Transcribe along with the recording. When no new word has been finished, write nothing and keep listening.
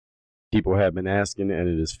People have been asking, and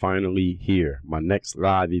it is finally here. My next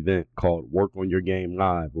live event called Work on Your Game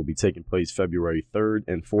Live will be taking place February 3rd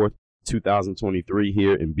and 4th, 2023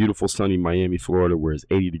 here in beautiful sunny Miami, Florida, where it's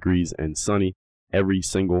 80 degrees and sunny every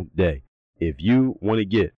single day. If you want to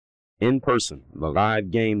get in person, the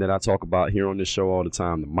live game that I talk about here on this show all the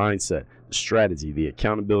time, the mindset, the strategy, the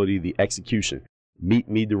accountability, the execution, meet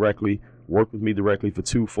me directly, work with me directly for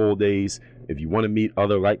 2 full days. If you want to meet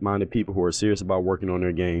other like-minded people who are serious about working on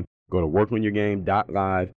their game, go to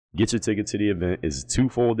workonyourgame.live. Get your ticket to the event. It's 2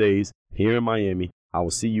 full days here in Miami. I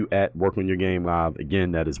will see you at Work on Your Game Live.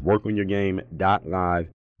 Again, that is workonyourgame.live.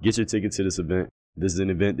 Get your ticket to this event. This is an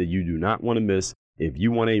event that you do not want to miss. If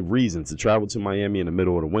you want a reason to travel to Miami in the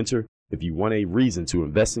middle of the winter, if you want a reason to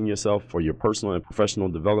invest in yourself for your personal and professional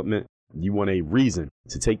development, you want a reason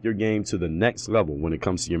to take your game to the next level when it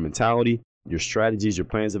comes to your mentality, your strategies, your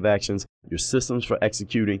plans of actions, your systems for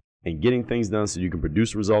executing and getting things done so you can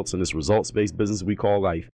produce results in this results-based business we call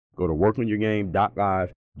life, go to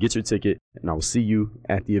workonyourgame.live, get your ticket, and I will see you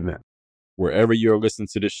at the event. Wherever you're listening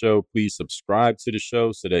to this show, please subscribe to the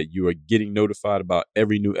show so that you are getting notified about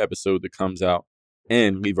every new episode that comes out,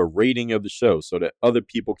 and leave a rating of the show so that other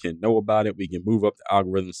people can know about it. We can move up the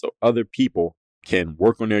algorithm so other people can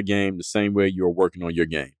work on their game the same way you're working on your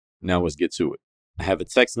game. Now let's get to it. I have a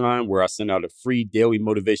text line where I send out a free daily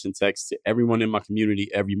motivation text to everyone in my community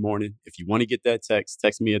every morning. If you want to get that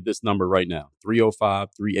text me at this number right now,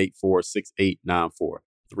 305-384-6894.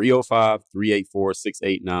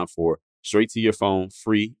 305-384-6894. Straight to your phone,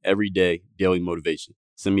 free, every day, daily motivation.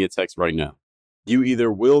 Send me a text right now. You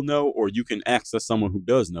either will know or you can access someone who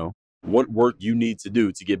does know what work you need to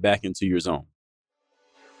do to get back into your zone.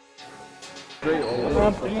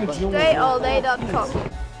 DreAllDay.com.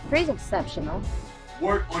 Dre's exceptional.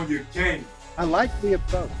 Work on your game. I like the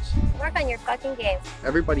approach. Work on your fucking game.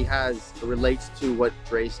 Everybody relates to what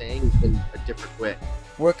Dre's saying in a different way.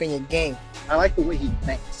 Work on your game. I like the way he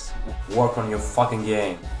thinks. Work on your fucking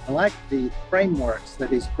game. I like the frameworks that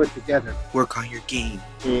he's put together. Work on your game.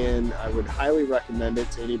 And I would highly recommend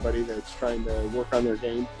it to anybody that's trying to work on their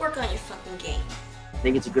game. Work on your fucking game. I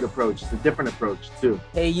think it's a good approach. It's a different approach, too.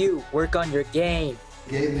 Hey, you, work on your game.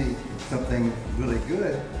 Gave me something really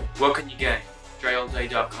good. Work on your game.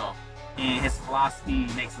 DreAllDay.com. And his philosophy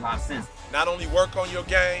makes a lot of sense. Not only work on your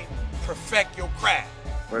game, perfect your craft.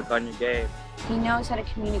 Work on your game. He knows how to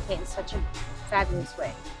communicate in such a fabulous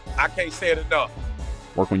way. I can't say it enough.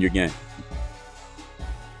 Work on your game.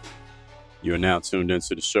 You are now tuned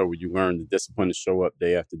into the show where you learn the discipline to show up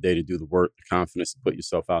day after day to do the work, the confidence to put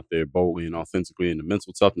yourself out there boldly and authentically, and the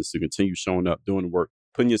mental toughness to continue showing up, doing the work,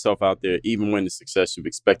 putting yourself out there, even when the success you've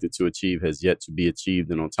expected to achieve has yet to be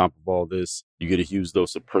achieved. And on top of all this, you get a huge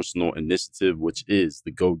dose of personal initiative, which is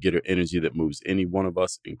the go-getter energy that moves any one of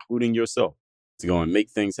us, including yourself, to go and make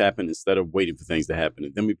things happen instead of waiting for things to happen.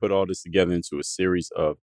 And then we put all this together into a series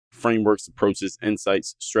of frameworks, approaches,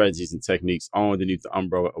 insights, strategies, and techniques, all underneath the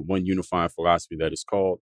umbrella of one unifying philosophy that is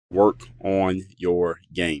called Work on Your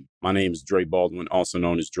Game. My name is Dre Baldwin, also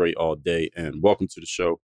known as Dre All Day, and welcome to the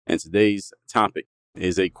show. And today's topic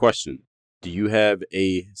is a question. Do you have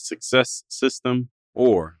a success system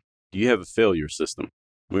or do you have a failure system?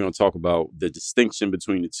 We're going to talk about the distinction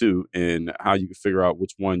between the two and how you can figure out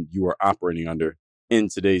which one you are operating under in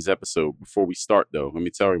today's episode. Before we start, though, let me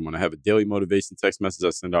tell everyone I have a daily motivation text message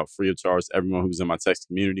I send out free of charge to everyone who's in my text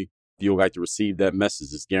community. If you would like to receive that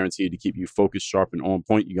message, it's guaranteed to keep you focused, sharp, and on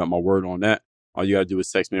point. You got my word on that. All you got to do is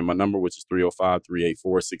text me at my number, which is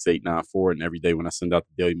 305-384-6894. And every day when I send out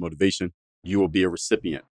the daily motivation, you will be a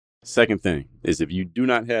recipient. Second thing is if you do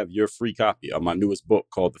not have your free copy of my newest book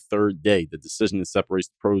called The Third Day, The Decision that Separates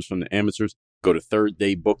the Pros from the Amateurs, go to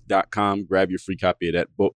thirddaybook.com, grab your free copy of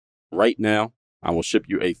that book right now. I will ship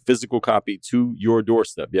you a physical copy to your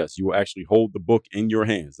doorstep. Yes, you will actually hold the book in your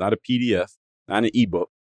hands, not a PDF, not an ebook,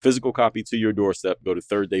 physical copy to your doorstep. Go to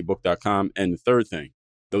thirddaybook.com. And the third thing,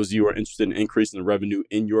 those of you who are interested in increasing the revenue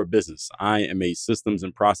in your business, I am a systems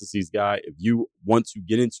and processes guy. If you want to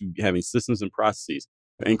get into having systems and processes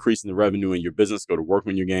for increasing the revenue in your business, go to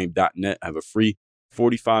workonyourgame.net. I have a free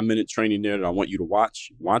 45-minute training there that I want you to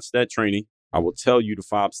watch. Watch that training. I will tell you the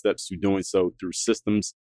 5 steps to doing so through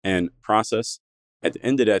systems and process. At the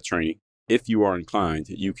end of that training, if you are inclined,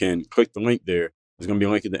 you can click the link there. There's going to be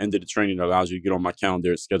a link at the end of the training that allows you to get on my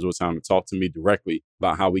calendar and schedule a time to talk to me directly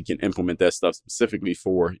about how we can implement that stuff specifically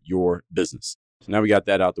for your business. So now we got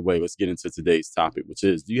that out the way. Let's get into today's topic, which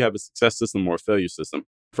is, do you have a success system or a failure system?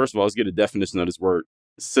 First of all, let's get a definition of this word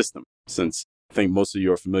system. Since I think most of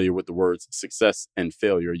you are familiar with the words success and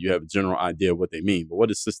failure, you have a general idea of what they mean. But what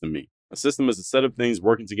does system mean? A system is a set of things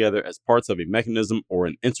working together as parts of a mechanism or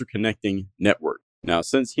an interconnecting network. Now,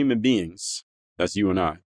 since human beings, that's you and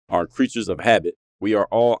I, are creatures of habit, we are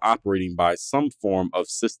all operating by some form of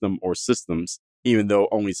system or systems, even though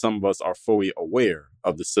only some of us are fully aware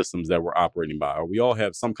of the systems that we're operating by. Or we all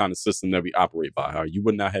have some kind of system that we operate by. Or you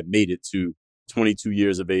would not have made it to 22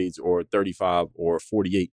 years of age or 35 or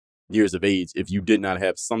 48 years of age if you did not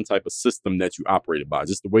have some type of system that you operated by.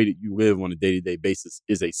 Just the way that you live on a day-to-day basis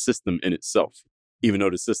is a system in itself. Even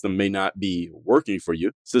though the system may not be working for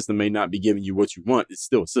you, system may not be giving you what you want, it's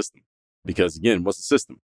still a system. Because again, what's a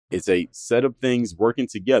system? It's a set of things working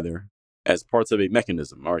together as parts of a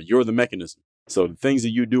mechanism. All right, you're the mechanism. So the things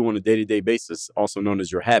that you do on a day-to-day basis, also known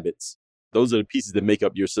as your habits, those are the pieces that make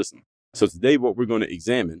up your system. So today what we're going to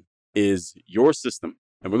examine is your system.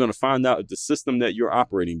 And we're going to find out if the system that you're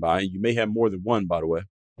operating by, and you may have more than one, by the way,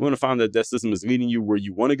 we're going to find that that system is leading you where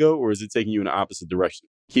you want to go, or is it taking you in the opposite direction?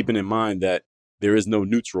 Keeping in mind that there is no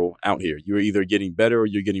neutral out here. You're either getting better or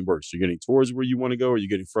you're getting worse. You're getting towards where you want to go or you're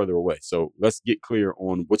getting further away. So let's get clear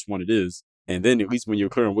on which one it is. And then at least when you're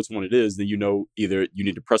clear on which one it is, then you know either you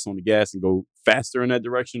need to press on the gas and go faster in that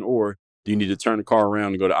direction, or do you need to turn the car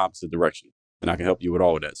around and go the opposite direction? And I can help you with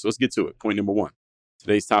all of that. So let's get to it. Point number one.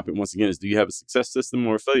 Today's topic, once again, is do you have a success system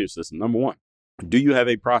or a failure system? Number one, do you have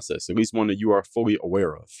a process, at least one that you are fully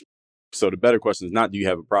aware of? So the better question is not do you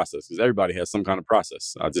have a process, because everybody has some kind of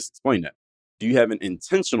process. I'll just explain that. Do you have an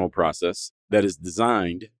intentional process that is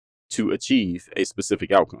designed to achieve a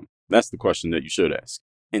specific outcome? That's the question that you should ask.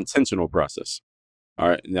 Intentional process. All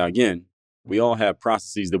right. Now, again, we all have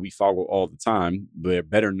processes that we follow all the time. They're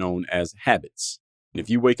better known as habits. And if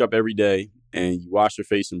you wake up every day and you wash your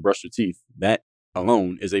face and brush your teeth, that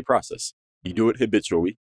alone is a process. You do it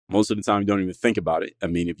habitually. Most of the time, you don't even think about it. I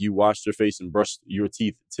mean, if you washed your face and brushed your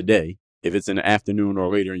teeth today, if it's in the afternoon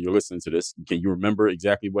or later and you're listening to this, can you remember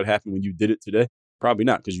exactly what happened when you did it today? Probably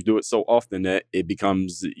not, because you do it so often that it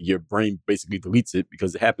becomes, your brain basically deletes it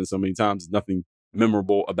because it happens so many times, there's nothing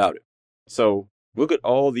memorable about it. So look at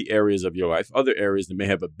all the areas of your life, other areas that may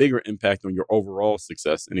have a bigger impact on your overall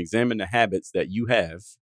success, and examine the habits that you have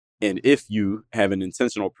and if you have an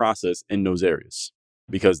intentional process in those areas.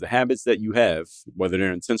 Because the habits that you have, whether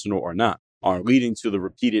they're intentional or not, are leading to the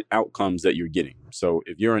repeated outcomes that you're getting. So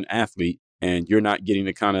if you're an athlete and you're not getting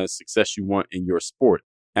the kind of success you want in your sport,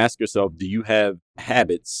 ask yourself, do you have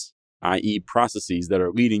habits, i.e. processes that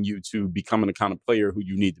are leading you to becoming the kind of player who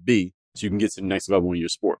you need to be so you can get to the next level in your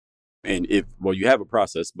sport? And if, well, you have a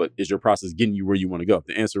process, but is your process getting you where you want to go? If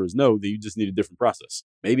the answer is no, then you just need a different process.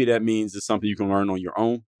 Maybe that means it's something you can learn on your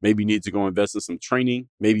own. Maybe you need to go invest in some training.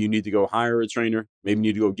 Maybe you need to go hire a trainer. Maybe you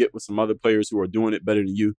need to go get with some other players who are doing it better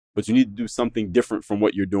than you, but you need to do something different from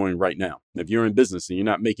what you're doing right now. If you're in business and you're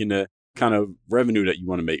not making the kind of revenue that you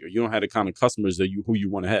want to make, or you don't have the kind of customers that who you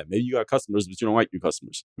want to have. Maybe you got customers, but you don't like your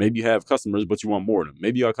customers. Maybe you have customers, but you want more of them.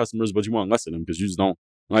 Maybe you got customers, but you want less of them because you just don't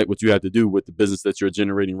like what you have to do with the business that you're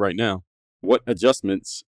generating right now. What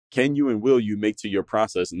adjustments can you and will you make to your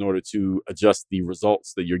process in order to adjust the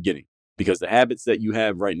results that you're getting? Because the habits that you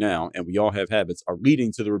have right now, and we all have habits, are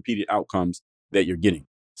leading to the repeated outcomes that you're getting.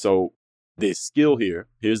 So the skill here,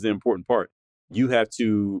 here's the important part. You have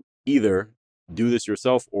to either do this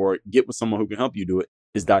yourself or get with someone who can help you do it,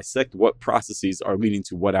 is dissect what processes are leading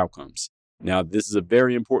to what outcomes. Now, this is a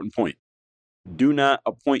very important point. Do not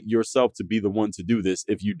appoint yourself to be the one to do this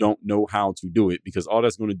if you don't know how to do it, because all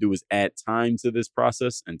that's going to do is add time to this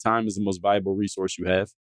process, and time is the most valuable resource you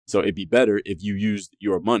have. So it'd be better if you used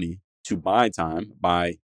your money to buy time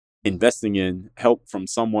by investing in help from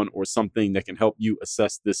someone or something that can help you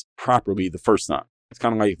assess this properly the first time. It's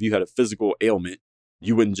kind of like if you had a physical ailment,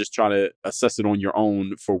 you wouldn't just try to assess it on your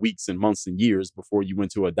own for weeks and months and years before you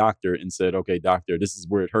went to a doctor and said, okay, doctor, this is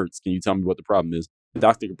where it hurts. Can you tell me what the problem is? The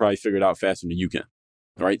doctor could probably figure it out faster than you can.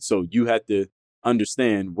 All right. So you have to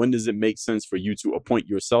understand, when does it make sense for you to appoint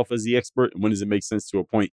yourself as the expert? And when does it make sense to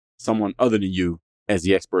appoint someone other than you as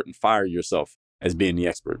the expert and fire yourself as being the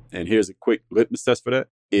expert? And here's a quick litmus test for that.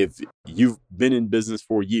 If you've been in business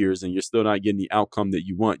for years and you're still not getting the outcome that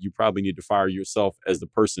you want, you probably need to fire yourself as the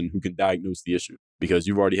person who can diagnose the issue, because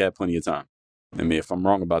you've already had plenty of time. I mean, if I'm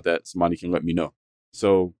wrong about that, somebody can let me know.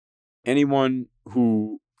 So anyone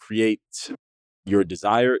who creates your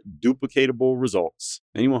desired duplicatable results,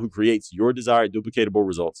 anyone who creates your desired duplicatable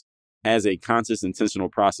results has a conscious, intentional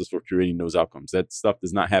process for creating those outcomes. That stuff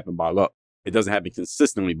does not happen by luck. It doesn't happen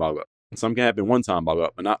consistently by luck. Some can happen one time by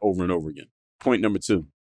luck, but not over and over again. Point number two.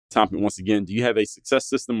 Topic once again, do you have a success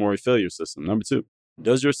system or a failure system? Number two,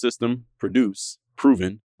 does your system produce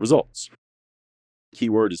proven results?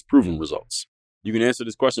 Keyword is proven results. You can answer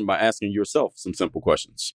this question by asking yourself some simple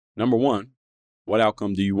questions. Number one, what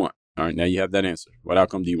outcome do you want? All right, now you have that answer. What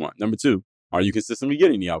outcome do you want? Number two, are you consistently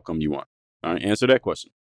getting the outcome you want? All right, answer that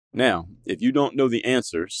question. Now, if you don't know the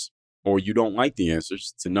answers or you don't like the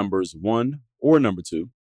answers to numbers 1 or number 2,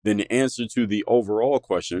 then the answer to the overall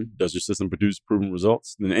question, does your system produce proven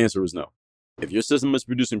results? Then the answer is no. If your system is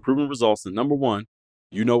producing proven results, then number 1,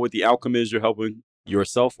 you know what the outcome is you're helping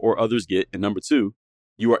yourself or others get. And number 2,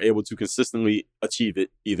 you are able to consistently achieve it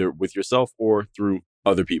either with yourself or through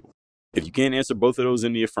other people. If you can't answer both of those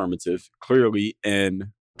in the affirmative clearly and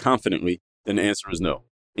confidently, then the answer is no.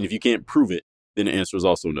 And if you can't prove it, then the answer is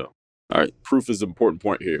also no. All right. Proof is an important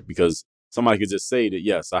point here because somebody could just say that,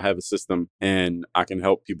 yes, I have a system and I can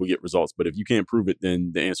help people get results. But if you can't prove it,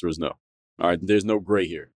 then the answer is no. All right. There's no gray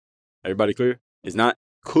here. Everybody clear? It's not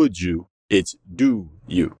could you, it's do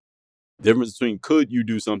you. The difference between could you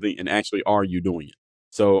do something and actually are you doing it.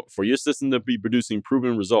 So for your system to be producing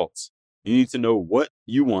proven results, you need to know what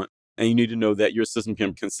you want and you need to know that your system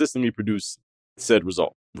can consistently produce said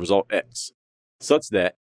result X, such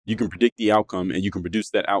that you can predict the outcome and you can produce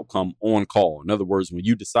that outcome on call. In other words, when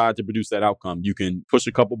you decide to produce that outcome, you can push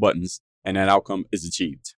a couple buttons and that outcome is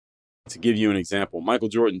achieved. To give you an example, Michael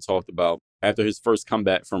Jordan talked about after his first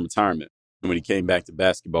comeback from retirement, and when he came back to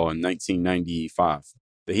basketball in 1995,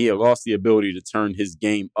 that he had lost the ability to turn his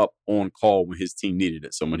game up on call when his team needed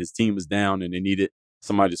it. So when his team was down and they needed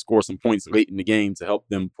somebody to score some points late in the game to help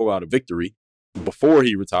them pull out a victory, before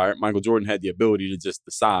he retired, Michael Jordan had the ability to just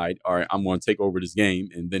decide, all right, I'm going to take over this game.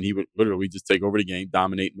 And then he would literally just take over the game,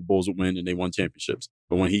 dominate, and the Bulls would win, and they won championships.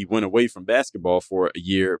 But when he went away from basketball for a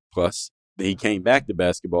year plus, then he came back to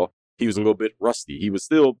basketball, he was a little bit rusty. He was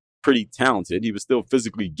still pretty talented. He was still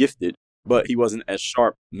physically gifted, but he wasn't as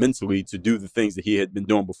sharp mentally to do the things that he had been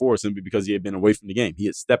doing before simply because he had been away from the game. He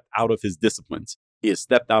had stepped out of his disciplines. He had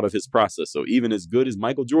stepped out of his process. So even as good as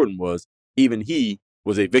Michael Jordan was, even he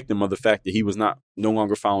was a victim of the fact that he was no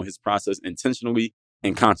longer following his process intentionally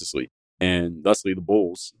and consciously. And thusly, the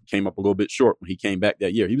Bulls came up a little bit short when he came back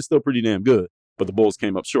that year. He was still pretty damn good, but the Bulls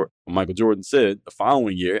came up short. Well, Michael Jordan said the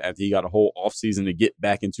following year, after he got a whole offseason to get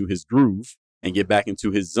back into his groove and get back into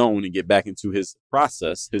his zone and get back into his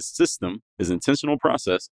process, his system, his intentional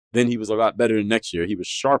process, then he was a lot better than next year. He was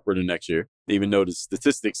sharper than next year, even though the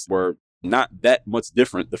statistics were not that much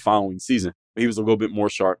different the following season. But he was a little bit more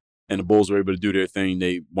sharp. And the Bulls were able to do their thing.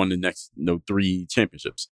 They won the next 3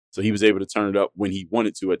 championships. So he was able to turn it up when he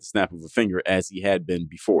wanted to at the snap of a finger as he had been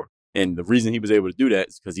before. And the reason he was able to do that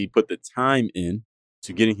is because he put the time in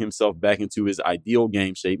to getting himself back into his ideal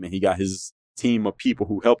game shape. And he got his team of people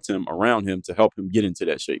who helped him around him to help him get into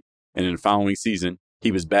that shape. And in the following season,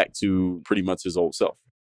 he was back to pretty much his old self.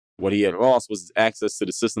 What he had lost was his access to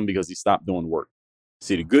the system because he stopped doing the work.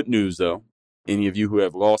 See, the good news, though, any of you who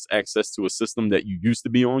have lost access to a system that you used to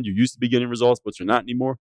be on, you used to be getting results, but you're not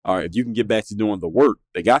anymore. All right, if you can get back to doing the work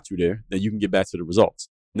that got you there, then you can get back to the results.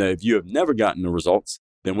 Now, if you have never gotten the results,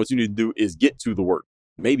 then what you need to do is get to the work.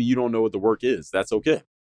 Maybe you don't know what the work is. That's okay.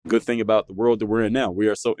 Good thing about the world that we're in now, we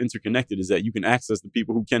are so interconnected, is that you can access the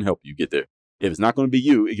people who can help you get there. If it's not going to be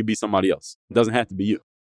you, it could be somebody else. It doesn't have to be you.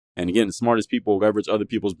 And again, the smartest people leverage other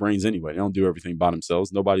people's brains anyway. They don't do everything by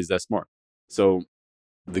themselves. Nobody's that smart. So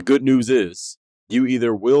the good news is, you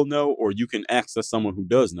either will know or you can access someone who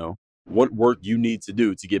does know what work you need to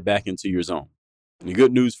do to get back into your zone. And the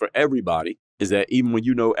good news for everybody is that even when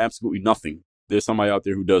you know absolutely nothing, there's somebody out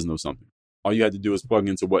there who does know something. All you have to do is plug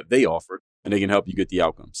into what they offer and they can help you get the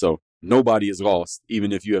outcome. So nobody is lost,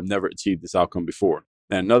 even if you have never achieved this outcome before.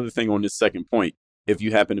 And another thing on this second point, if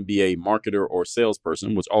you happen to be a marketer or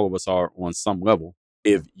salesperson, which all of us are on some level,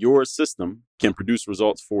 if your system can produce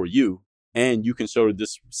results for you, and you can show that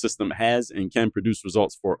this system has and can produce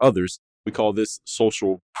results for others, we call this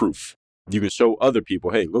social proof. You can show other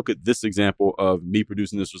people, hey, look at this example of me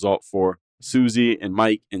producing this result for Susie and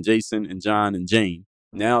Mike and Jason and John and Jane.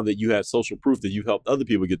 Now that you have social proof that you helped other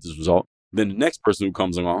people get this result, then the next person who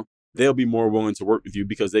comes along, they'll be more willing to work with you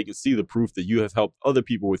because they can see the proof that you have helped other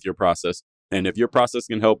people with your process. And if your process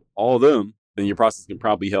can help all of them, then your process can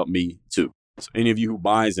probably help me too. So any of you who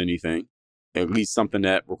buys anything, at least something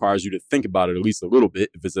that requires you to think about it at least a little bit,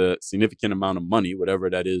 if it's a significant amount of money, whatever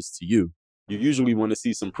that is to you, you usually want to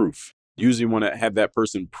see some proof. You usually want to have that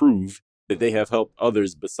person prove that they have helped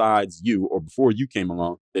others besides you or before you came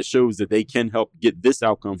along, that shows that they can help get this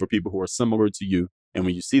outcome for people who are similar to you. And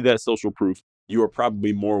when you see that social proof, you are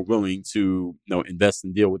probably more willing to invest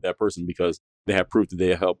and deal with that person because they have proof that they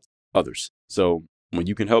have helped others. So when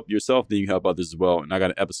you can help yourself, then you help others as well. And I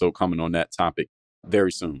got an episode coming on that topic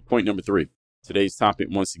very soon. Point number 3. Today's topic,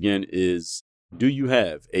 once again, is do you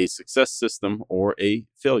have a success system or a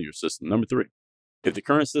failure system? Number 3, if the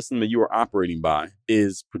current system that you are operating by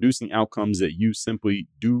is producing outcomes that you simply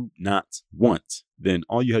do not want, then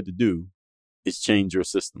all you have to do is change your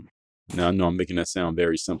system. Now, I know I'm making that sound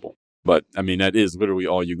very simple, but I mean, that is literally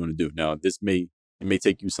all you're going to do. Now, it may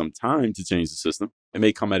take you some time to change the system. It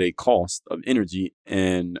may come at a cost of energy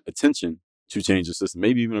and attention to change the system,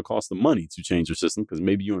 maybe even a cost of money to change your system, because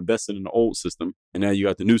maybe you invested in the old system and now you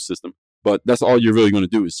got the new system. But that's all you're really going to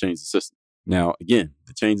do is change the system. Now, again,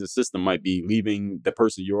 the change in the system might be leaving the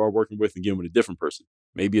person you are working with and getting with a different person.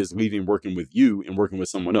 Maybe it's leaving working with you and working with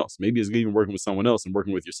someone else. Maybe it's leaving working with someone else and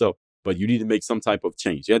working with yourself. But you need to make some type of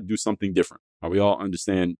change. You have to do something different. We all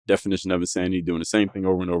understand definition of insanity, doing the same thing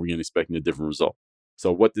over and over again, expecting a different result.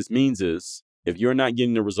 So what this means is, if you're not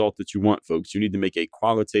getting the result that you want, folks, you need to make a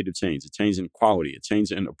qualitative change, a change in quality, a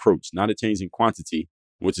change in approach, not a change in quantity,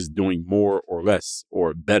 which is doing more or less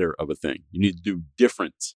or better of a thing. You need to do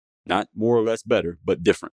different, not more or less better, but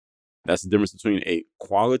different. That's the difference between a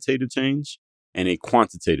qualitative change and a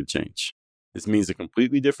quantitative change. This means a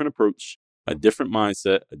completely different approach, a different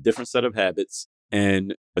mindset, a different set of habits,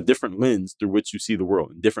 and a different lens through which you see the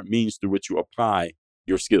world, and different means through which you apply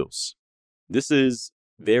your skills. This is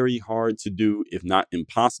very hard to do, if not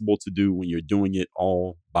impossible to do, when you're doing it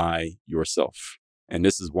all by yourself. And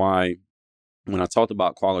this is why when I talked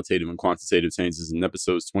about qualitative and quantitative changes in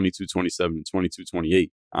episodes 22, 27, and 22,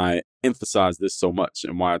 28, I emphasize this so much,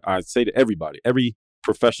 and why I say to everybody, every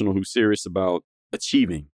professional who's serious about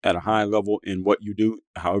achieving at a high level in what you do,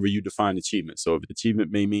 however you define achievement. So if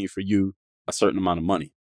achievement may mean for you a certain amount of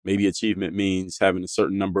money, maybe achievement means having a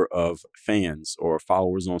certain number of fans or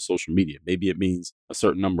followers on social media. Maybe it means a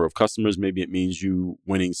certain number of customers. Maybe it means you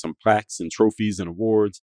winning some plaques and trophies and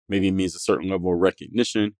awards. Maybe it means a certain level of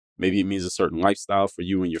recognition. Maybe it means a certain lifestyle for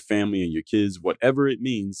you and your family and your kids. Whatever it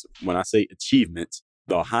means, when I say achievement,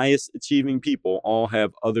 the highest achieving people all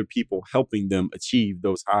have other people helping them achieve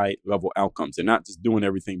those high level outcomes. They're not just doing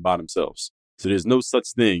everything by themselves. So there's no such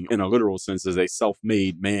thing in a literal sense as a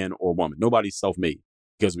self-made man or woman. Nobody's self-made,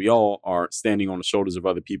 because we all are standing on the shoulders of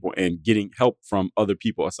other people and getting help from other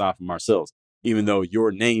people aside from ourselves. Even though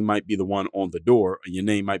your name might be the one on the door and your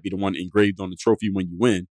name might be the one engraved on the trophy when you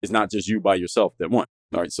win, it's not just you by yourself that won.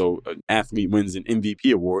 All right, so an athlete wins an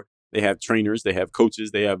MVP award. They have trainers, they have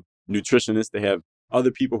coaches, they have nutritionists, they have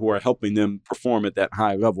other people who are helping them perform at that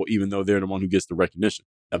high level, even though they're the one who gets the recognition.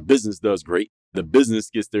 A business does great. The business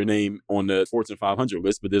gets their name on the Fortune 500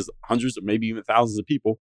 list, but there's hundreds or maybe even thousands of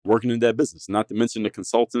people working in that business, not to mention the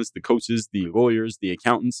consultants, the coaches, the lawyers, the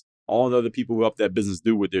accountants, all the other people who help that business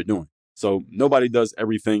do what they're doing. So nobody does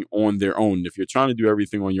everything on their own. If you're trying to do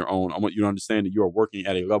everything on your own, I want you to understand that you are working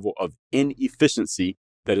at a level of inefficiency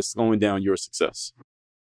that is slowing down your success,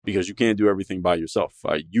 because you can't do everything by yourself.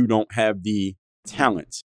 You don't have the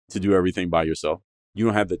talent to do everything by yourself. You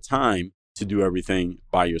don't have the time to do everything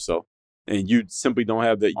by yourself. And you simply don't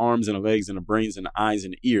have the arms and the legs and the brains and the eyes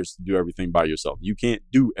and the ears to do everything by yourself. You can't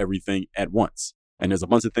do everything at once. And there's a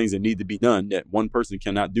bunch of things that need to be done that one person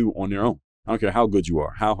cannot do on their own. I don't care how good you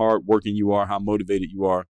are, how hard working you are, how motivated you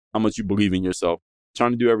are, how much you believe in yourself.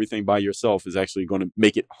 Trying to do everything by yourself is actually going to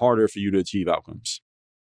make it harder for you to achieve outcomes.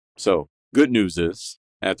 So good news is,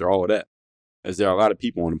 after all of that, is there are a lot of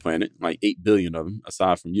people on the planet, like 8 billion of them,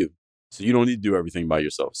 aside from you. So you don't need to do everything by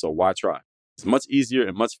yourself. So why try? It's much easier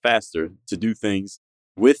and much faster to do things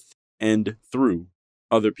with and through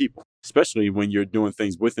other people, especially when you're doing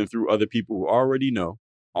things with and through other people who already know,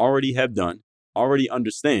 already have done, already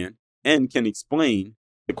understand, and can explain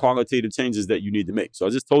the qualitative changes that you need to make. So I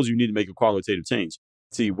just told you need to make a qualitative change.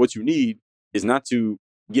 See, what you need is not to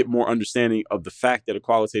get more understanding of the fact that a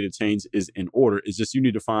qualitative change is in order. It's just you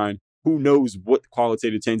need to find who knows what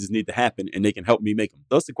qualitative changes need to happen, and they can help me make them.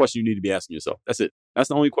 That's the question you need to be asking yourself. That's it. That's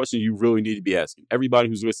the only question you really need to be asking. Everybody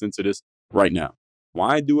who's listening to this right now,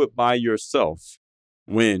 why do it by yourself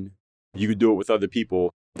when you could do it with other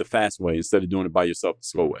people the fast way instead of doing it by yourself the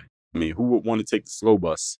slow way? I mean, who would want to take the slow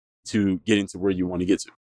bus to get into where you want to get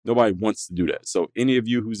to? Nobody wants to do that. So any of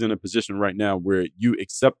you who's in a position right now where you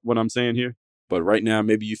accept what I'm saying here, but right now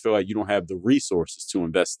maybe you feel like you don't have the resources to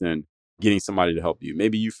invest in getting somebody to help you.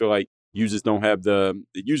 Maybe you feel like you just don't have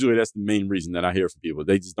usually that's the main reason that I hear from people.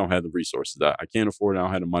 They just don't have the resources. I can't afford it. I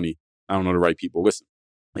don't have the money. I don't know the right people. Listen,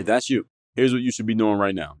 if that's you, here's what you should be doing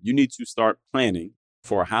right now. You need to start planning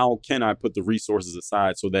for how can I put the resources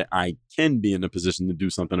aside so that I can be in a position to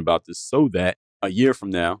do something about this, so that a year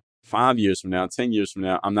from now, 5 years from now, 10 years from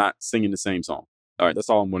now, I'm not singing the same song. All right, that's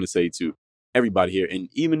all I'm going to say to everybody here. And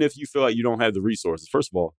even if you feel like you don't have the resources,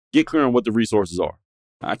 first of all, get clear on what the resources are.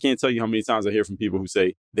 I can't tell you how many times I hear from people who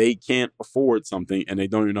say they can't afford something and they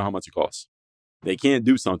don't even know how much it costs. They can't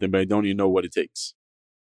do something, but they don't even know what it takes.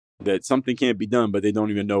 That something can't be done, but they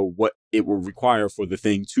don't even know what it will require for the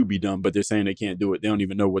thing to be done, but they're saying they can't do it. They don't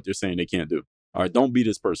even know what they're saying they can't do. All right, don't be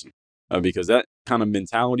this person. because that kind of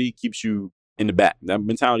mentality keeps you in the back. That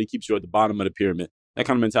mentality keeps you at the bottom of the pyramid. That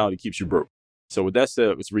kind of mentality keeps you broke. So with that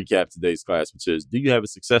said, let's recap today's class, which is, do you have a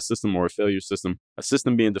success system or a failure system? A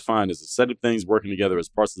system being defined as a set of things working together as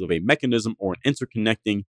parts of a mechanism or an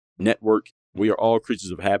interconnecting network. We are all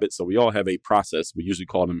creatures of habit, so we all have a process. We usually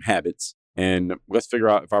call them habits. And let's figure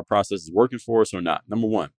out if our process is working for us or not. Number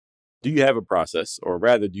one, do you have a process, or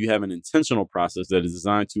rather, do you have an intentional process that is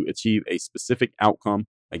designed to achieve a specific outcome?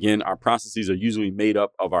 Again, our processes are usually made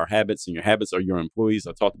up of our habits, and your habits are your employees.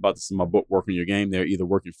 I talked about this in my book, Work on Your Game. They're either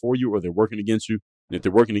working for you or they're working against you. And if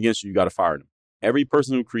they're working against you, you got to fire them. Every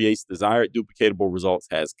person who creates desired duplicatable results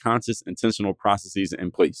has conscious, intentional processes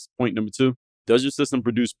in place. Point number two, does your system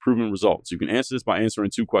produce proven results? You can answer this by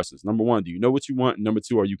answering two questions. Number one, do you know what you want? And number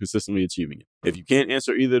two, are you consistently achieving it? If you can't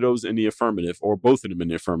answer either of those in the affirmative, or both of them in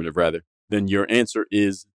the affirmative rather, then your answer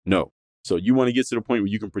is no. So you want to get to the point where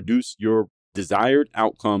you can produce your desired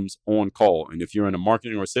outcomes on call. And if you're in a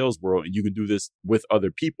marketing or sales world and you can do this with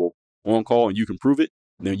other people on call and you can prove it,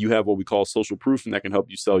 then you have what we call social proof, and that can help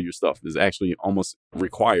you sell your stuff. It's actually almost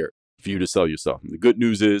required for you to sell your stuff. And the good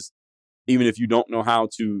news is, even if you don't know how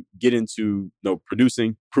to get into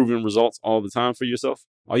producing proven results all the time for yourself,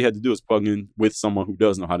 all you have to do is plug in with someone who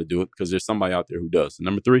does know how to do it, because there's somebody out there who does. And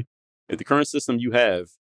number three, if the current system you have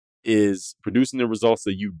is producing the results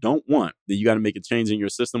that you don't want, then you got to make a change in your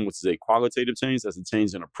system, which is a qualitative change. That's a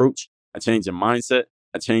change in approach, a change in mindset,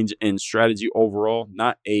 a change in strategy overall,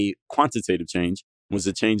 not a quantitative change, was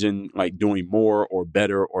a change in like doing more or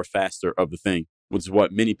better or faster of the thing, which is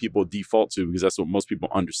what many people default to, because that's what most people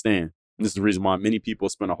understand. And this is the reason why many people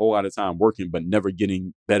spend a whole lot of time working, but never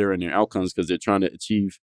getting better in their outcomes, because they're trying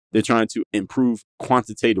to improve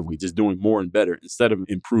quantitatively, just doing more and better, instead of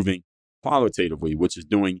improving qualitatively, which is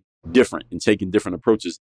doing different and taking different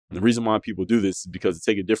approaches. And the reason why people do this is because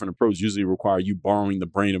to take a different approach usually require you borrowing the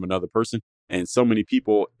brain of another person. And so many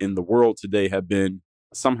people in the world today have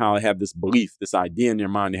this belief, this idea in their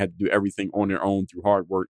mind, they have to do everything on their own through hard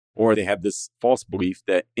work, or they have this false belief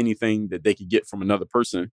that anything that they could get from another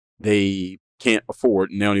person, they can't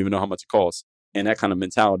afford, and they don't even know how much it costs. And that kind of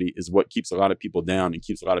mentality is what keeps a lot of people down and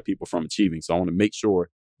keeps a lot of people from achieving. So I want to make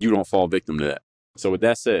sure you don't fall victim to that. So with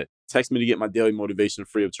that said, text me to get my daily motivation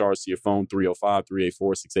free of charge to your phone,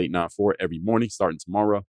 305-384-6894 every morning starting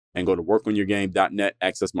tomorrow. And go to workonyourgame.net,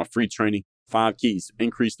 access my free training, 5 keys to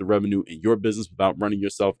increase the revenue in your business without running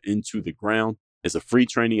yourself into the ground. It's a free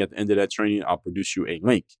training. At the end of that training, I'll produce you a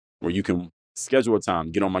link where you can schedule a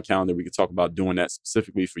time, get on my calendar. We can talk about doing that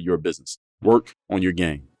specifically for your business. Work on your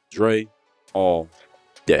game. Dre, all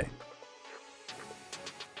day.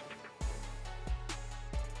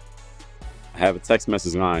 I have a text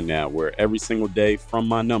message line now where every single day from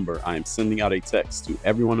my number, I am sending out a text to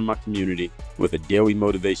everyone in my community with a daily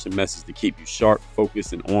motivation message to keep you sharp,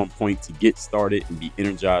 focused, and on point to get started and be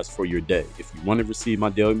energized for your day. If you want to receive my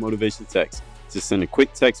daily motivation text, just send a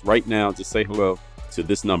quick text right now. Just say hello to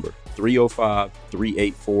this number,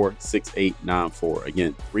 305-384-6894.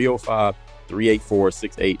 Again,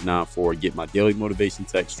 305-384-6894. Get my daily motivation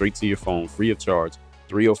text straight to your phone, free of charge,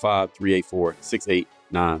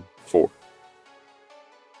 305-384-6894.